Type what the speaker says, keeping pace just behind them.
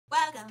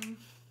welcome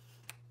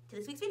to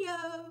this week's video,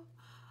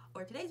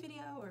 or today's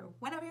video, or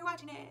whenever you're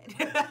watching it,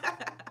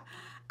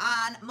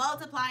 on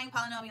multiplying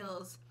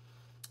polynomials.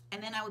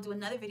 And then I will do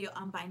another video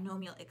on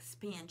binomial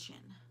expansion,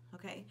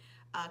 okay?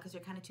 Because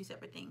they're kind of two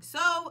separate things.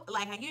 So,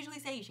 like I usually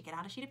say, you should get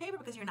out a sheet of paper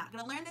because you're not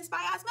going to learn this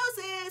by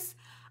osmosis.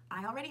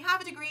 I already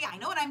have a degree. I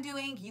know what I'm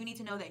doing. You need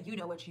to know that you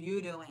know what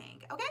you're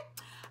doing, okay?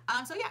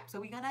 So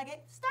we're going to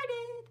get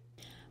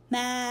started.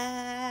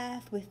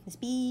 Math with Miss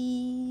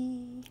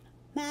B.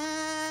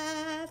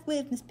 Math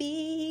with Miss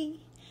B.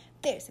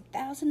 There's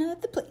 1,000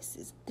 other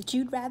places that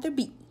you'd rather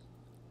be,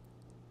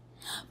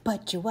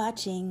 but you're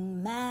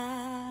watching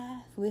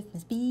Math with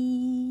Miss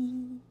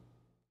B.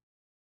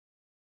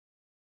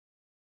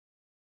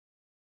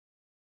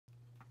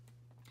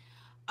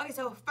 Okay,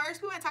 so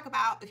first we want to talk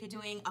about if you're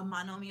doing a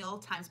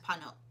monomial times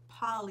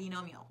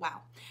polynomial.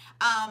 Wow.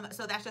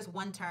 So that's just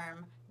one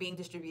term being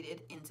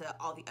distributed into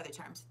all the other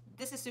terms.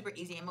 This is super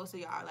easy, and most of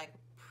y'all are like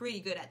pretty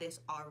good at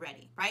this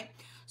already, right?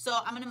 So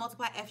I'm going to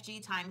multiply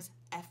fg times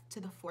f to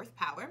the 4th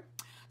power.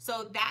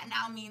 So that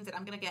now means that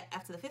I'm going to get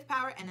f to the 5th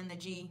power, and then the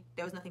g,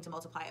 there was nothing to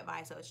multiply it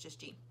by, so it's just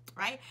g,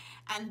 right?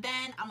 And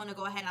then I'm going to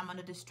go ahead and I'm going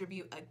to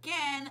distribute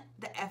again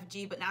the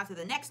fg, but now to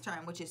the next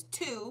term, which is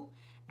 2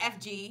 f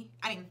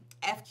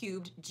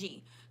cubed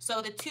g.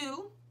 So the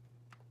 2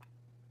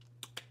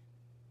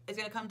 is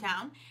going to come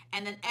down,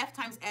 and then f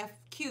times f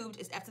cubed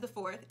is f to the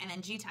 4th, and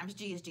then g times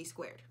g is g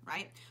squared,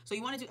 right? So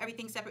you want to do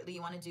everything separately.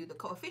 You want to do the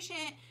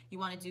coefficient, you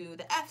want to do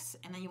the f's,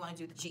 and then you want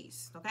to do the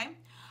g's, okay?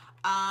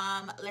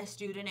 Let's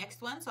do the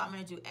next one. So I'm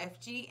going to do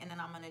fg, and then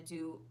I'm going to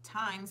do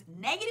times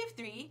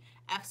 -3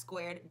 f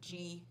squared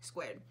g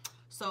squared.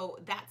 So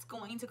that's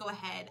going to go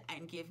ahead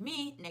and give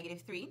me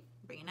 -3,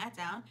 bringing that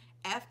down.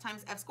 F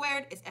times f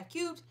squared is f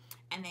cubed,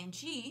 and then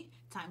g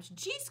times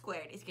g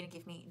squared is going to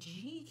give me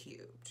g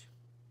cubed.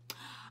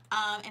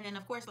 And then,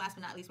 of course, last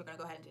but not least, we're going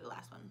to go ahead and do the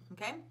last one,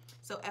 okay?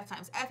 So f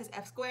times f is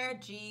f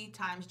squared, g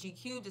times g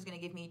cubed is going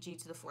to give me g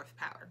to the 4th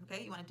power,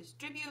 okay? You want to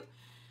distribute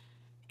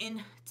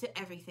into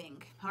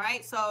everything, all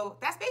right? So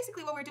that's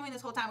basically what we're doing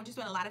this whole time. We're just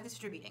doing a lot of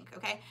distributing,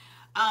 okay?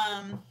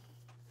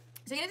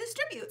 So you're going to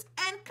distribute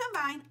and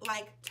combine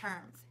like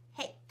terms.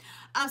 Hey,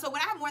 so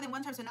when I have more than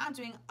one term, so now I'm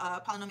doing a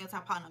polynomial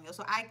times polynomial.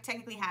 So I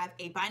technically have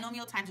a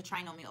binomial times a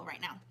trinomial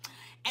right now.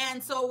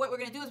 And so what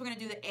we're going to do is we're going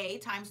to do the a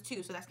times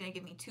 2. So that's going to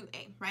give me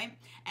 2a, right?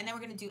 And then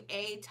we're going to do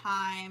a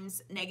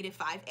times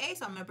 -5a.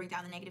 So I'm going to bring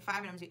down the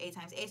 -5, and I'm going to do a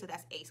times a. So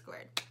that's a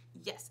squared.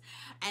 Yes.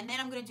 And then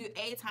I'm going to do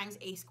a times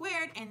a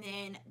squared, and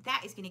then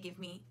that is going to give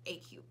me a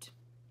cubed.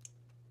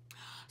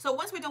 So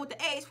once we're done with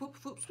the a, swoop,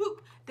 swoop, swoop,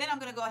 then I'm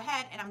going to go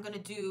ahead and I'm going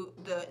to do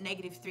the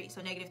 -3.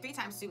 So -3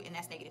 times 2, and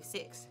that's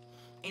 -6.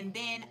 And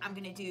then I'm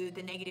going to do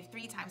the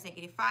 -3 times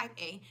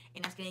 -5a, and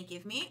that's going to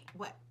give me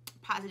what?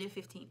 Positive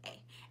 15a.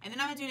 And then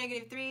I'm going to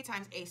do -3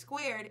 times a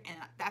squared, and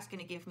that's going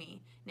to give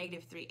me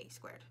 -3a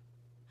squared.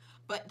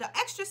 But the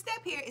extra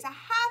step here is I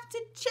have to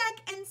check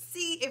and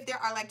see if there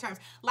are like terms.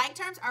 Like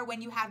terms are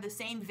when you have the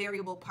same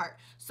variable part.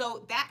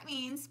 So that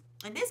means,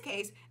 in this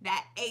case,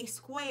 that a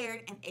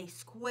squared and a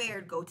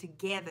squared go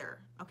together,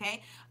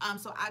 okay?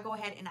 So I go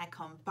ahead and I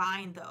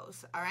combine those,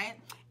 all right?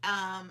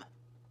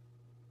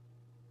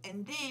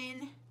 And then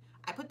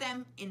I put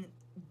them in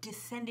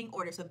descending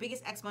order. So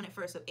biggest exponent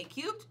first, so a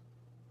cubed.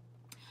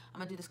 I'm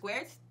going to do the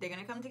squares. They're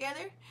going to come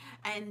together.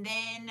 And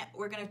then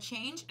we're going to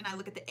change, and I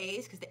look at the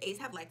a's because the a's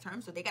have like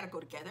terms, so they got to go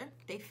together.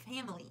 They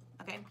family,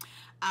 okay?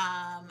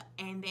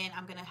 And then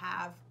I'm going to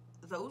have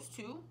those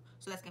two.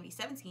 So that's going to be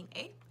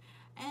 17a.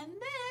 And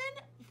then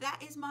that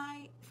is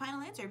my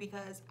final answer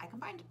because I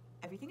combined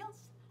everything else.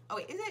 Oh,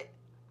 wait, is it?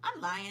 I'm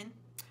lying.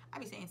 I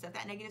be saying stuff.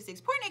 That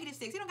 -6. Poor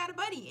 -6. It don't got a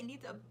buddy. It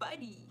needs a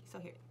buddy. So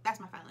here, that's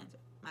my final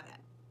answer. My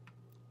bad.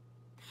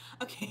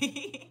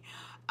 Okay.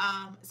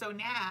 So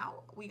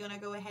now we're going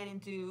to go ahead and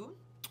do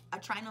a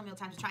trinomial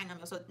times a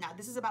trinomial. So now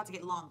this is about to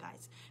get long,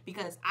 guys,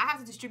 because I have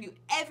to distribute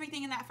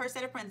everything in that first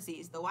set of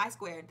parentheses, the y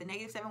squared, the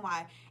 -7y,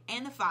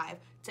 and the 5,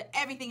 to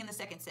everything in the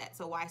second set.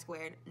 So y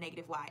squared,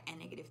 -y,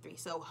 and -3.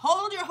 So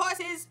hold your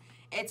horses.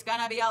 It's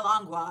going to be a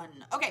long one.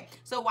 Okay,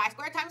 so y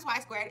squared times y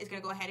squared is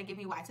going to go ahead and give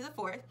me y to the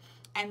 4th.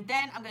 And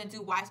then I'm going to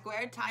do y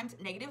squared times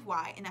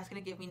 -y, and that's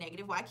going to give me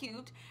 -y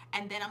cubed.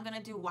 And then I'm going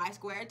to do y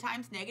squared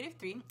times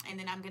 -3, and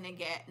then I'm going to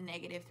get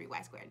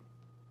 -3y squared.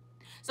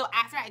 So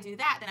after I do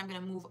that, then I'm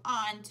going to move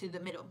on to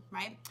the middle,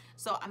 right?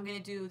 So I'm going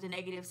to do the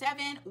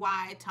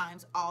 -7y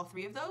times all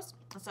 3 of those.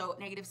 So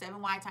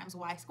 -7y times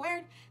y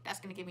squared, that's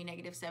going to give me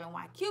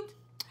 -7y cubed.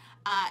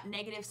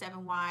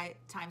 -7y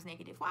times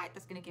 -y,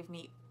 that's going to give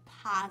me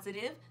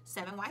positive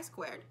 7y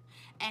squared.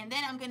 And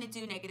then I'm going to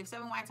do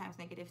 -7y times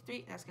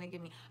 -3, that's going to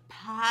give me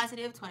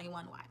positive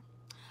 21y.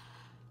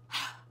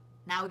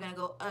 Now we're going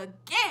to go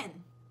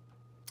again.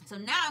 So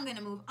now I'm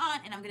going to move on,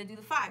 and I'm going to do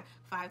the 5.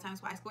 5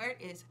 times y squared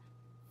is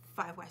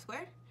 5y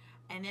squared.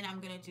 And then I'm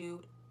going to do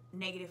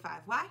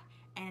 -5y.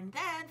 And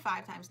then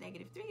 5 times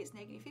 -3 is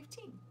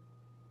 -15.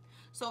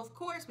 So, of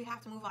course, we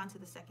have to move on to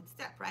the second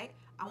step, right?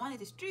 I want to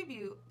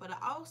distribute, but I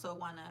also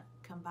want to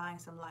combine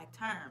some like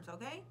terms,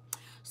 okay?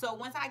 So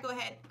once I go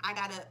ahead, I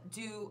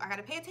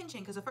gotta pay attention,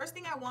 because the first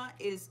thing I want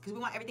is, because we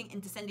want everything in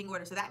descending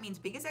order. So that means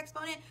biggest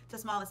exponent to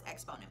smallest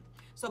exponent.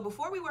 So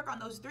before we work on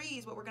those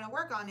 3's, what we're gonna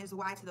work on is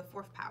y to the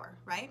 4th power,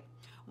 right?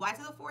 Y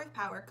to the 4th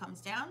power comes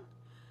down,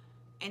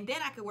 and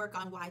then I could work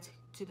on y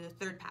to the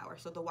 3rd power,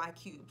 so the y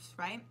cubes,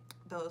 right?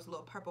 Those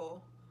little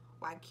purple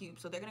y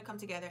cubes. So they're gonna come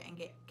together and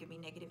give me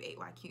negative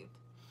 8y cubed.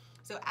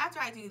 So after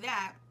I do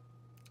that,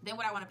 then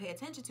what I want to pay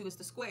attention to is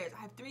the squares. I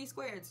have 3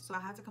 squares, so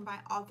I have to combine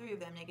all 3 of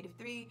them, negative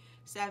 3,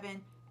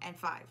 7, and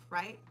 5,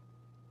 right?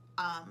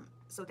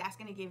 So that's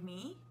going to give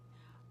me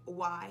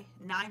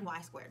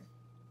 9y squared.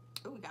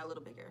 Oh, we got a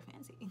little bigger,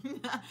 fancy.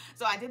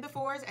 So I did the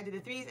 4's, I did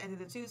the 3's, I did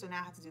the 2's, so now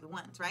I have to do the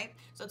 1's, right?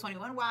 So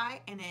 21y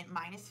and then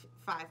minus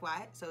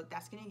 5y, so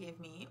that's going to give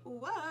me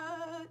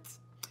what? It's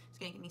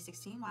going to give me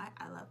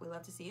 16y. We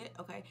love to see it,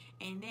 okay?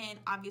 And then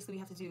obviously we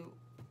have to do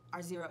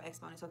our 0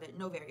 exponent, so that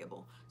no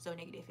variable, so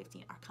negative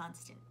 15 are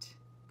constant,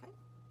 okay?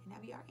 And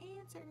that'll be our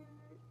answer.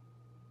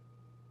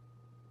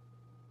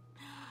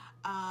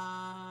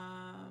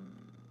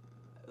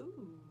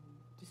 Ooh,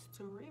 just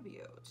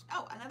trivia.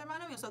 Oh, another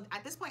monomial. So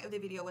at this point of the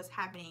video, what's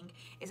happening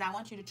is I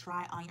want you to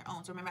try on your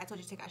own. So remember I told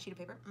you to take out a sheet of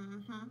paper?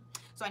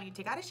 So I need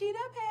to take out a sheet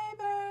of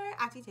paper.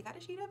 After you take out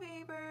a sheet of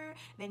paper,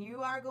 then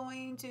you are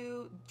going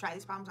to try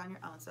these problems on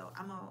your own. So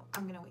I'm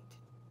gonna wait.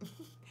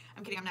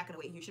 I'm kidding, I'm not gonna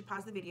wait. You should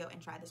pause the video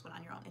and try this one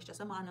on your own. It's just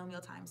a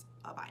monomial times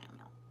a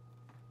binomial.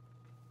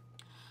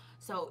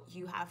 So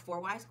you have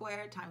 4y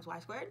squared times y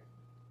squared.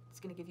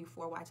 It's gonna give you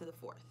 4y to the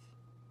 4th.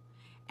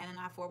 And then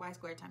I have 4y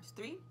squared times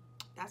 3.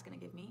 That's gonna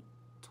give me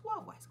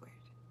 12y squared.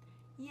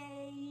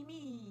 Yay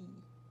me.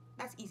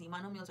 That's easy,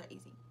 monomials are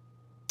easy.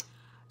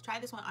 Try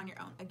this one on your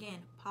own.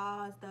 Again,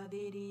 pause the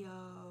video.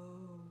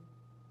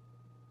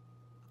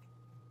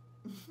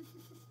 Okay.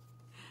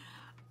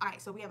 All right,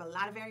 so we have a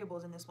lot of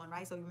variables in this one,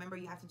 right? So remember,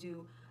 you have to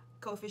do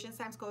coefficients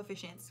times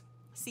coefficients,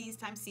 c's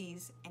times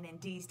c's, and then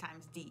d's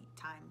times d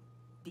times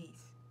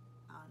d's.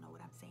 I don't know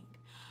what I'm saying.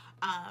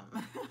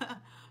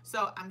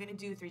 So I'm gonna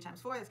do 3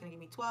 times 4, that's gonna give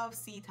me 12.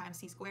 C times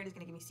c squared is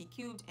gonna give me c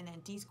cubed, and then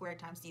d squared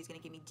times d is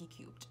gonna give me d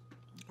cubed,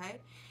 okay?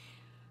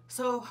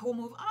 So we'll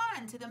move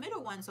on to the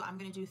middle one. So I'm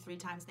gonna do 3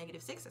 times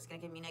negative 6, that's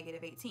gonna give me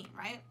negative 18,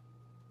 right?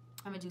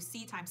 I'm gonna do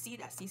c times c,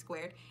 that's c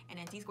squared, and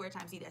then d squared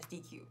times d, that's d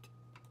cubed.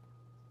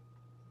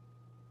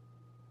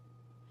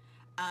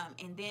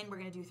 And then we're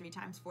going to do 3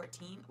 times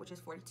 14, which is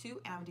 42. And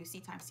I'm going to do c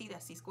times c,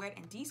 that's c squared.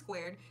 And d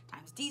squared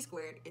times d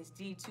squared is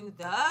d to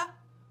the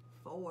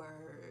 4th.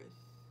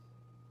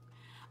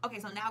 Okay,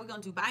 so now we're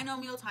going to do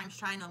binomial times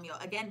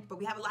trinomial. Again, but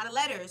we have a lot of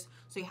letters,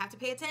 so you have to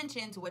pay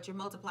attention to what you're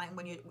multiplying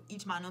when you're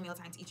each monomial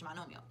times each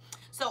monomial.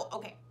 So,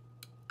 okay,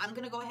 I'm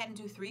going to go ahead and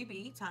do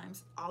 3b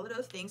times all of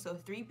those things. So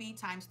 3b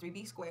times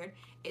 3b squared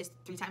is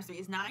 3 times 3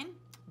 is 9.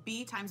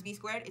 b times b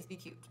squared is b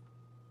cubed.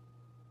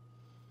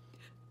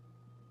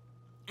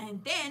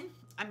 And then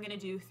I'm going to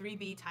do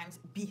 3b times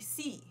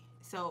bc.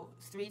 So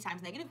 3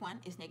 times negative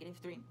 1 is negative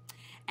 3.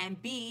 And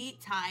b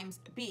times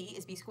b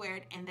is b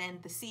squared. And then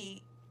the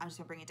c, I'm just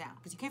going to bring it down,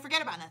 because you can't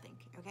forget about nothing,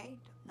 okay?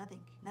 Nothing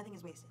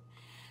is wasted.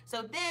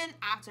 So then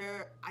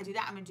after I do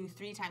that, I'm going to do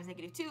 3 times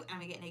negative 2, and I'm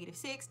going to get negative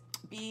 6.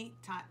 b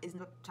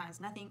times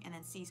nothing, and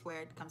then c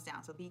squared comes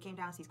down. So b came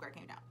down, c squared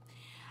came down.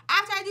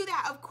 After I do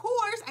that, of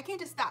course, I can't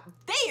just stop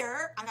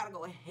there. I got to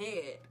go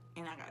ahead,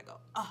 and I got to go,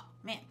 oh,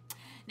 man.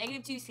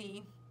 Negative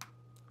 2c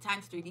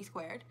times 3b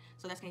squared.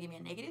 So that's going to give me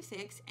a negative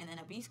 6, and then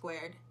a b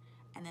squared,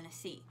 and then a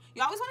c.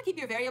 You always want to keep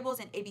your variables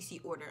in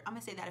ABC order. I'm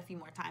going to say that a few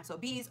more times. So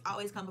b's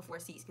always come before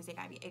c's, because they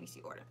got to be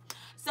ABC order.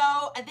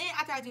 So and then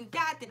after I do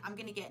that, then I'm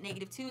going to get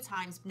negative 2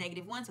 times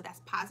negative 1. So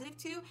that's positive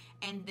 2.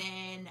 And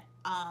then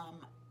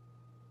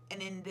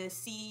the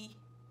c,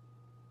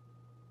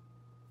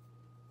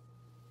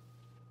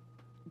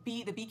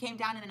 the b came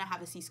down, and then I have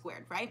the c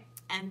squared, right?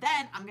 And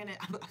then I'm gonna,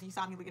 you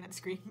saw me looking at the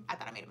screen. I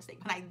thought I made a mistake,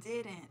 but I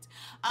didn't.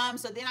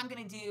 So then I'm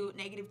gonna do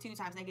negative 2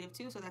 times negative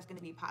 2, so that's gonna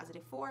be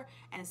positive 4,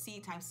 and c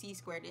times c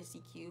squared is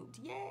c cubed,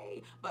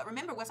 yay. But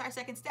remember, what's our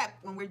second step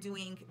when we're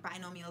doing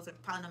binomials or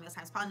polynomials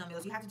times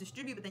polynomials? You have to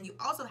distribute, but then you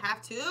also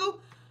have to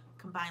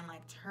combine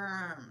like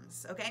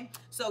terms, okay?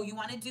 So you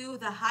wanna do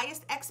the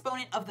highest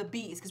exponent of the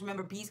b's, because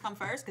remember, b's come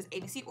first, because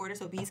ABC order,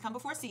 so b's come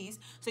before c's.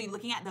 So you're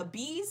looking at the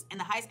b's and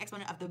the highest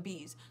exponent of the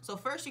b's. So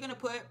first you're gonna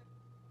put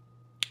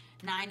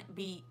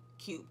 9b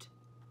cubed,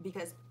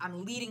 because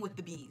I'm leading with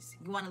the b's.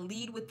 You want to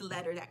lead with the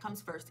letter that comes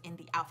first in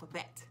the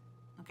alphabet,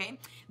 okay?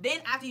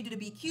 Then after you do the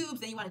b cubes,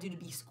 then you want to do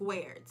the b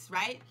squareds,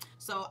 right?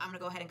 So I'm going to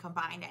go ahead and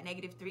combine that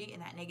negative 3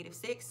 and that negative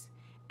 6,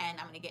 and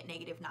I'm going to get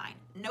negative 9.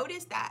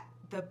 Notice that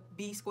the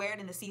b squared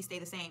and the c stay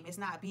the same. It's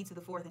not b to the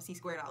 4th and c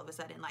squared all of a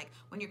sudden. Like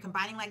when you're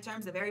combining like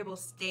terms, the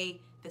variables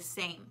stay the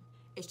same.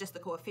 It's just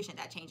the coefficient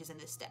that changes in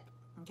this step,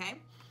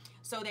 okay?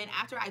 So then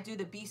after I do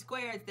the b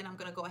squared, then I'm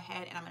going to go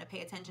ahead and I'm going to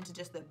pay attention to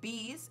just the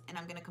b's, and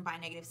I'm going to combine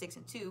negative 6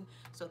 and 2.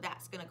 So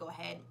that's going to go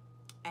ahead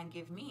and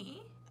give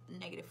me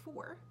negative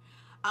 4.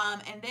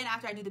 And then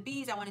after I do the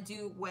b's, I want to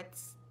do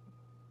what's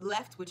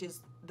left, which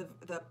is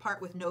the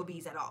part with no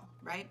b's at all,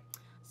 right?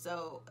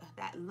 So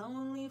that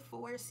lonely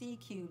 4c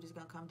cubed is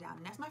going to come down,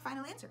 and that's my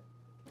final answer.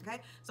 Okay,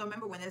 so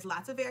remember, when there's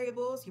lots of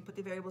variables, you put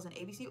the variables in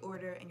ABC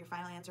order, and your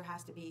final answer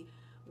has to be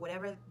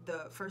whatever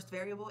the first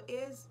variable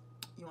is.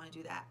 You want to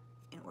do that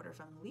in order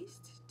from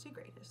least to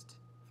greatest,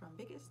 from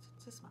biggest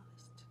to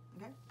smallest.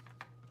 Okay,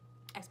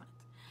 excellent.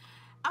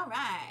 All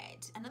right,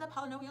 another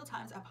polynomial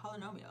times a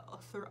polynomial,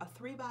 a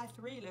 3 by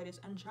 3,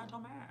 ladies and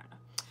gentlemen.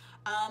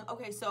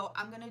 Okay, so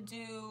I'm gonna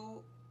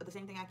do the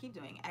same thing I keep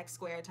doing. X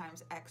squared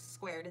times x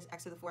squared is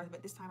x to the 4th,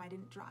 but this time I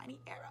didn't draw any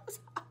arrows.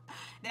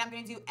 Then I'm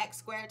going to do x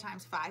squared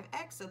times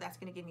 5x, so that's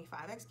going to give me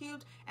 5x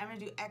cubed. And I'm going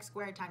to do x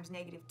squared times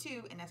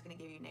 -2, and that's going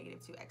to give you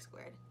 -2x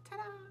squared.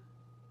 Ta-da!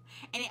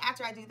 And then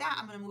after I do that,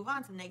 I'm going to move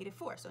on to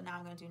 -4. So now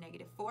I'm going to do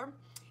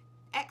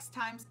 -4x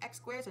times x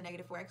squared, so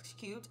 -4x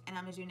cubed, and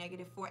I'm going to do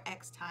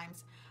 -4x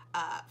times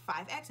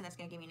 5x, and that's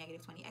going to give me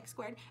 -20x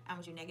squared.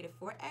 I'm going to do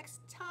 -4x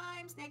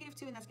times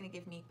 -2, and that's going to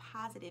give me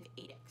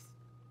 +8x.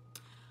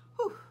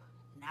 Whew.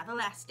 Now the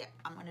last step,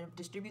 I'm going to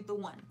distribute the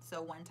 1.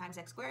 So 1 times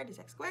x squared is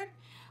x squared,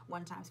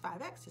 1 times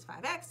 5x is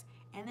 5x,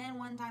 and then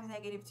 1 times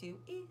 -2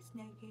 is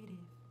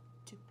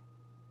 -2.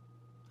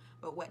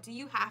 But what do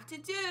you have to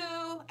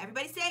do?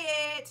 Everybody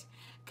say it.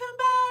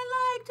 Combine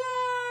like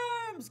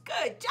terms.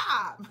 Good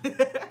job.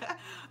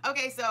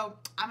 Okay, so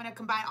I'm going to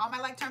combine all my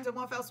like terms in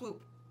one fell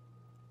swoop.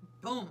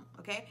 Boom,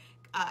 okay?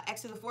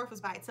 X to the 4th was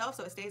by itself,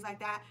 so it stays like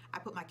that. I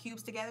put my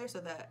cubes together, so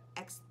the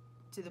x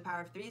to the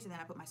power of 3's, and then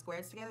I put my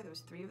squares together. There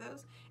was 3 of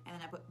those, and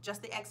then I put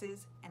just the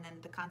x's, and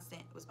then the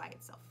constant was by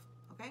itself.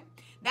 Okay,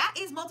 that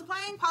is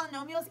multiplying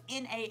polynomials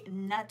in a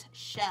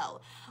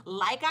nutshell.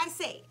 Like I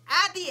say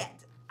at the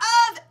end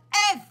of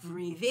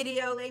every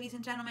video, ladies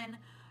and gentlemen,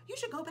 you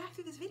should go back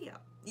through this video.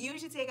 You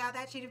should take out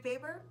that sheet of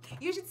paper.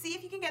 You should see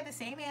if you can get the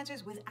same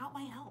answers without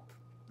my help.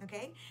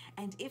 Okay,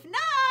 and if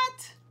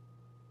not,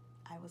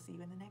 I will see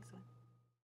you in the next one.